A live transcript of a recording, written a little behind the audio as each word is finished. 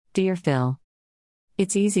Dear Phil,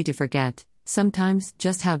 it's easy to forget, sometimes,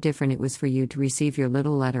 just how different it was for you to receive your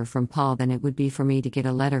little letter from Paul than it would be for me to get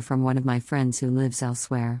a letter from one of my friends who lives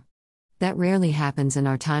elsewhere. That rarely happens in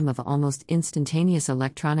our time of almost instantaneous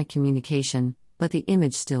electronic communication, but the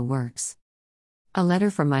image still works. A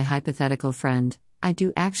letter from my hypothetical friend. I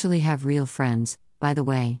do actually have real friends, by the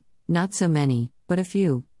way, not so many, but a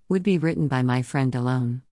few, would be written by my friend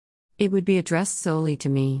alone. It would be addressed solely to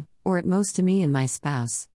me, or at most to me and my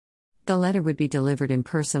spouse. The letter would be delivered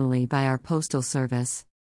impersonally by our postal service.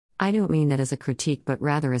 I don't mean that as a critique but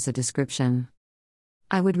rather as a description.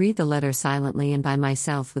 I would read the letter silently and by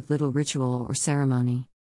myself with little ritual or ceremony.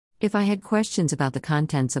 If I had questions about the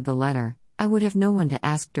contents of the letter, I would have no one to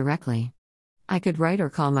ask directly. I could write or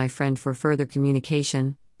call my friend for further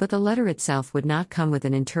communication, but the letter itself would not come with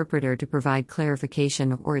an interpreter to provide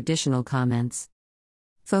clarification or additional comments.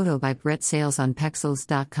 Photo by Brett Sales on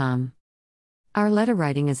Pexels.com. Our letter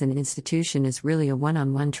writing as an institution is really a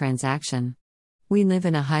one-on-one transaction. We live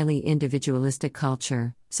in a highly individualistic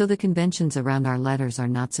culture, so the conventions around our letters are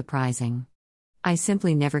not surprising. I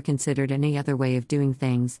simply never considered any other way of doing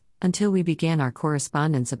things, until we began our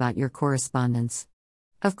correspondence about your correspondence.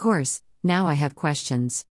 Of course, now I have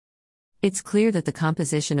questions. It's clear that the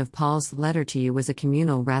composition of Paul's letter to you was a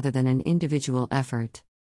communal rather than an individual effort.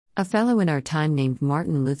 A fellow in our time named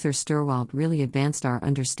Martin Luther Sturwald really advanced our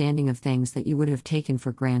understanding of things that you would have taken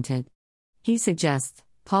for granted. He suggests,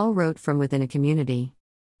 Paul wrote from within a community.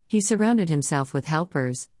 He surrounded himself with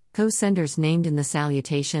helpers, co-senders named in the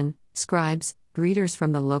salutation, scribes, greeters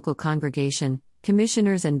from the local congregation,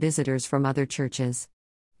 commissioners and visitors from other churches.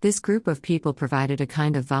 This group of people provided a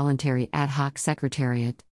kind of voluntary ad hoc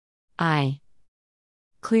secretariat.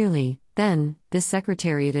 Clearly, then, this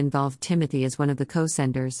secretariat involved Timothy as one of the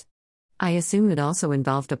co-senders. I assume it also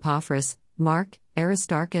involved Epaphras, Mark,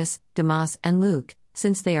 Aristarchus, Demas, and Luke,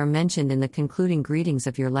 since they are mentioned in the concluding greetings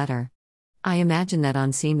of your letter. I imagine that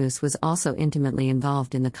Onesimus was also intimately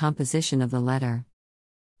involved in the composition of the letter.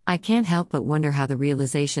 I can't help but wonder how the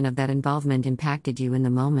realization of that involvement impacted you in the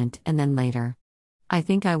moment and then later. I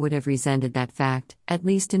think I would have resented that fact, at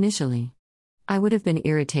least initially. I would have been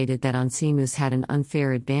irritated that Onesimus had an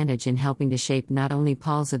unfair advantage in helping to shape not only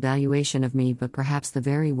Paul's evaluation of me but perhaps the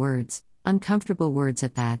very words, uncomfortable words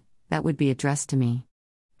at that would be addressed to me.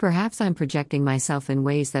 Perhaps I'm projecting myself in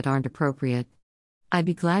ways that aren't appropriate. I'd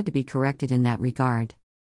be glad to be corrected in that regard.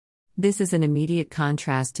 This is an immediate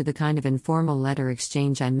contrast to the kind of informal letter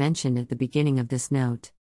exchange I mentioned at the beginning of this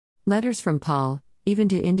note. Letters from Paul, even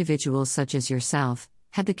to individuals such as yourself,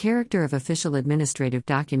 had the character of official administrative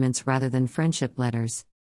documents rather than friendship letters.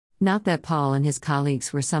 Not that Paul and his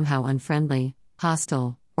colleagues were somehow unfriendly,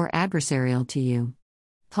 hostile, or adversarial to you.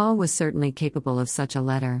 Paul was certainly capable of such a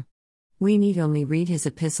letter. We need only read his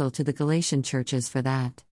epistle to the Galatian churches for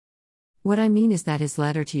that. What I mean is that his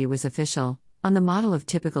letter to you was official, on the model of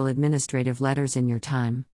typical administrative letters in your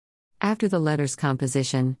time. After the letter's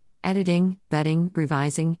composition, editing, vetting,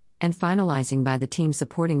 revising, and finalizing by the team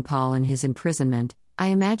supporting Paul in his imprisonment, I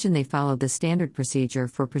imagine they followed the standard procedure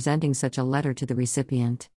for presenting such a letter to the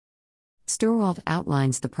recipient. Sturwald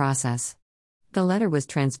outlines the process. The letter was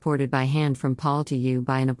transported by hand from Paul to you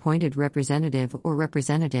by an appointed representative or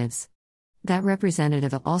representatives. That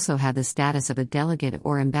representative also had the status of a delegate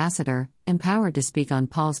or ambassador, empowered to speak on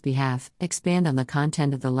Paul's behalf, expand on the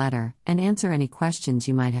content of the letter, and answer any questions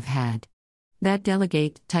you might have had. That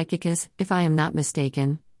delegate, Tychicus, if I am not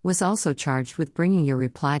mistaken, was also charged with bringing your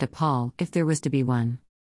reply to Paul if there was to be one.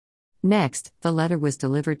 Next, the letter was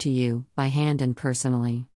delivered to you, by hand and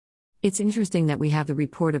personally. It's interesting that we have the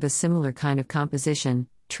report of a similar kind of composition,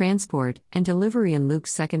 transport, and delivery in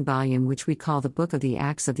Luke's second volume, which we call the Book of the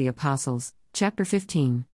Acts of the Apostles, chapter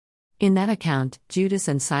 15. In that account, Judas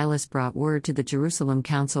and Silas brought word to the Jerusalem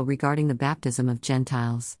council regarding the baptism of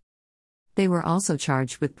Gentiles. They were also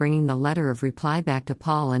charged with bringing the letter of reply back to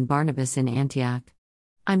Paul and Barnabas in Antioch.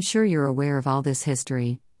 I'm sure you're aware of all this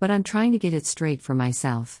history, but I'm trying to get it straight for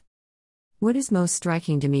myself. What is most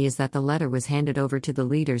striking to me is that the letter was handed over to the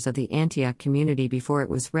leaders of the Antioch community before it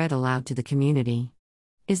was read aloud to the community.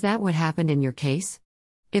 Is that what happened in your case?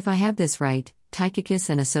 If I have this right, Tychicus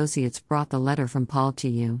and associates brought the letter from Paul to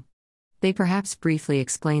you. They perhaps briefly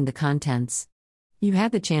explained the contents. You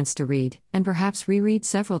had the chance to read, and perhaps reread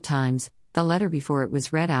several times, the letter before it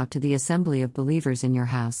was read out to the assembly of believers in your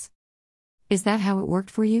house. Is that how it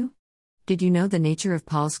worked for you? Did you know the nature of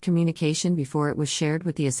Paul's communication before it was shared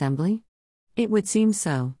with the assembly? It would seem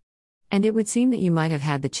so. And it would seem that you might have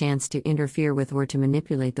had the chance to interfere with or to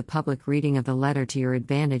manipulate the public reading of the letter to your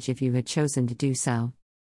advantage if you had chosen to do so.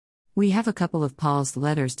 We have a couple of Paul's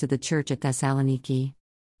letters to the church at Thessaloniki.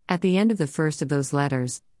 At the end of the first of those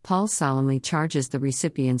letters, Paul solemnly charges the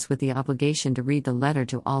recipients with the obligation to read the letter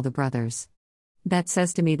to all the brothers. That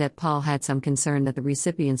says to me that Paul had some concern that the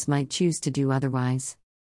recipients might choose to do otherwise.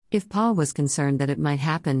 If Paul was concerned that it might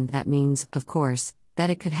happen, that means, of course, that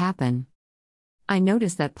it could happen. I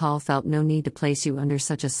notice that Paul felt no need to place you under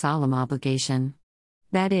such a solemn obligation.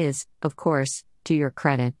 That is, of course, to your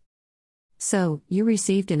credit. So, you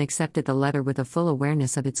received and accepted the letter with a full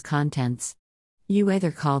awareness of its contents. You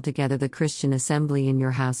either called together the Christian assembly in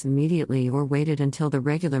your house immediately or waited until the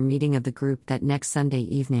regular meeting of the group that next Sunday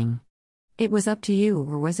evening. It was up to you,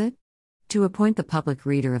 or was it? To appoint the public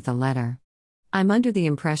reader of the letter. I'm under the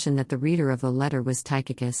impression that the reader of the letter was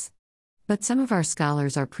Tychicus. But some of our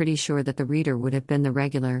scholars are pretty sure that the reader would have been the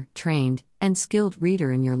regular, trained, and skilled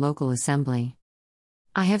reader in your local assembly.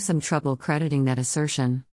 I have some trouble crediting that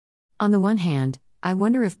assertion. On the one hand, I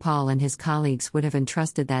wonder if Paul and his colleagues would have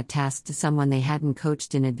entrusted that task to someone they hadn't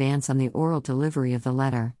coached in advance on the oral delivery of the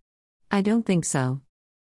letter. I don't think so.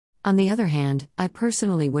 On the other hand, I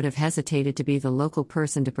personally would have hesitated to be the local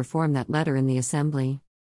person to perform that letter in the assembly.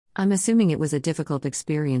 I'm assuming it was a difficult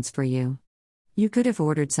experience for you. You could have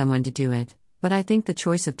ordered someone to do it, but I think the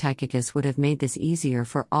choice of Tychicus would have made this easier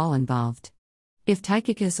for all involved. If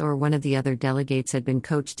Tychicus or one of the other delegates had been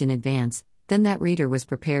coached in advance, then that reader was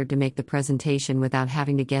prepared to make the presentation without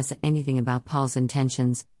having to guess anything about Paul's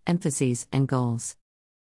intentions, emphases, and goals.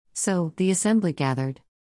 So, the assembly gathered.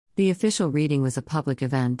 The official reading was a public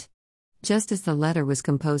event. Just as the letter was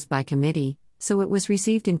composed by committee, so it was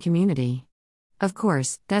received in community. Of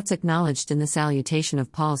course, that's acknowledged in the salutation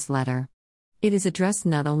of Paul's letter. It is addressed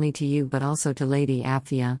not only to you but also to Lady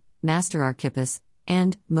Apphia, Master Archippus,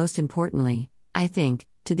 and, most importantly, I think,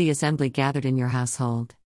 to the assembly gathered in your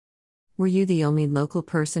household. Were you the only local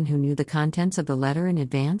person who knew the contents of the letter in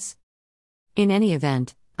advance? In any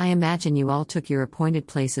event, I imagine you all took your appointed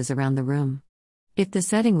places around the room. If the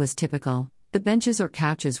setting was typical, the benches or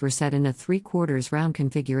couches were set in a 3/4 round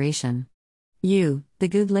configuration. You, the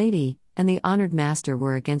good lady, and the honored master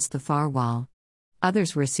were against the far wall.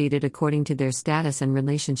 Others were seated according to their status and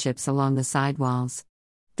relationships along the side walls.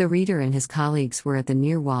 The reader and his colleagues were at the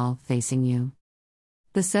near wall, facing you.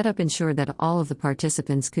 The setup ensured that all of the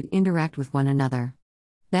participants could interact with one another.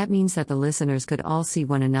 That means that the listeners could all see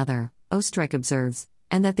one another, Oestrich observes,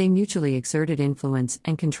 and that they mutually exerted influence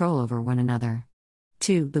and control over one another.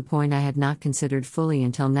 2. The point I had not considered fully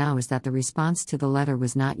until now is that the response to the letter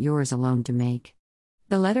was not yours alone to make.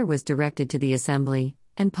 The letter was directed to the assembly,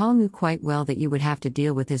 and Paul knew quite well that you would have to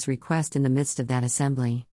deal with his request in the midst of that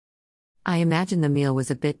assembly. I imagine the meal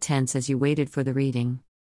was a bit tense as you waited for the reading.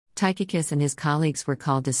 Tychicus and his colleagues were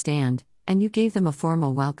called to stand, and you gave them a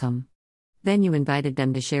formal welcome. Then you invited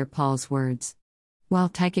them to share Paul's words. While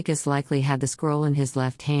Tychicus likely had the scroll in his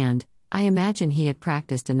left hand, I imagine he had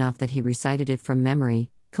practiced enough that he recited it from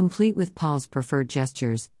memory, complete with Paul's preferred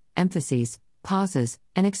gestures, emphases, pauses,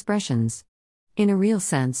 and expressions. In a real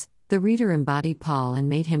sense, the reader embodied Paul and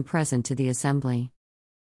made him present to the assembly.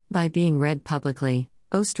 By being read publicly,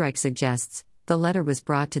 Oestrich suggests, the letter was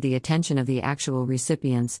brought to the attention of the actual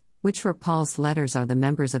recipients, which for Paul's letters are the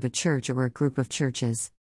members of a church or a group of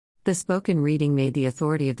churches. The spoken reading made the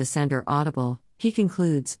authority of the sender audible, he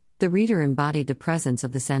concludes, the reader embodied the presence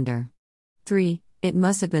of the sender. 3. It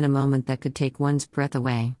must have been a moment that could take one's breath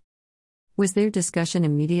away. Was there discussion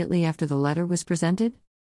immediately after the letter was presented?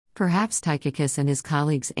 Perhaps Tychicus and his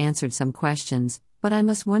colleagues answered some questions, but I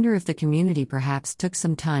must wonder if the community perhaps took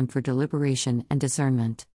some time for deliberation and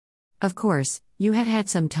discernment. Of course, you had had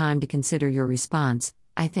some time to consider your response,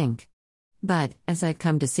 I think. But, as I've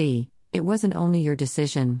come to see, it wasn't only your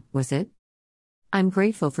decision, was it? I'm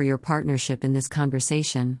grateful for your partnership in this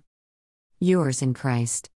conversation. Yours in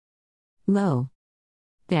Christ. Lo.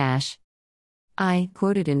 I,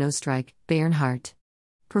 quoted in Oestrich, Bernhardt.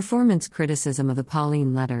 Performance Criticism of the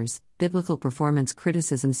Pauline Letters, Biblical Performance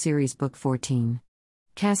Criticism Series Book 14.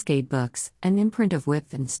 Cascade Books, an imprint of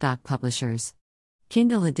Whip and Stock Publishers.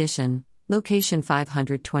 Kindle edition, location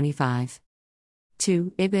 525.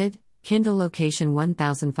 2. Ibid, Kindle location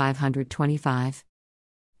 1525.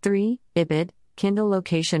 3. Ibid, Kindle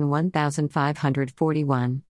location 1541.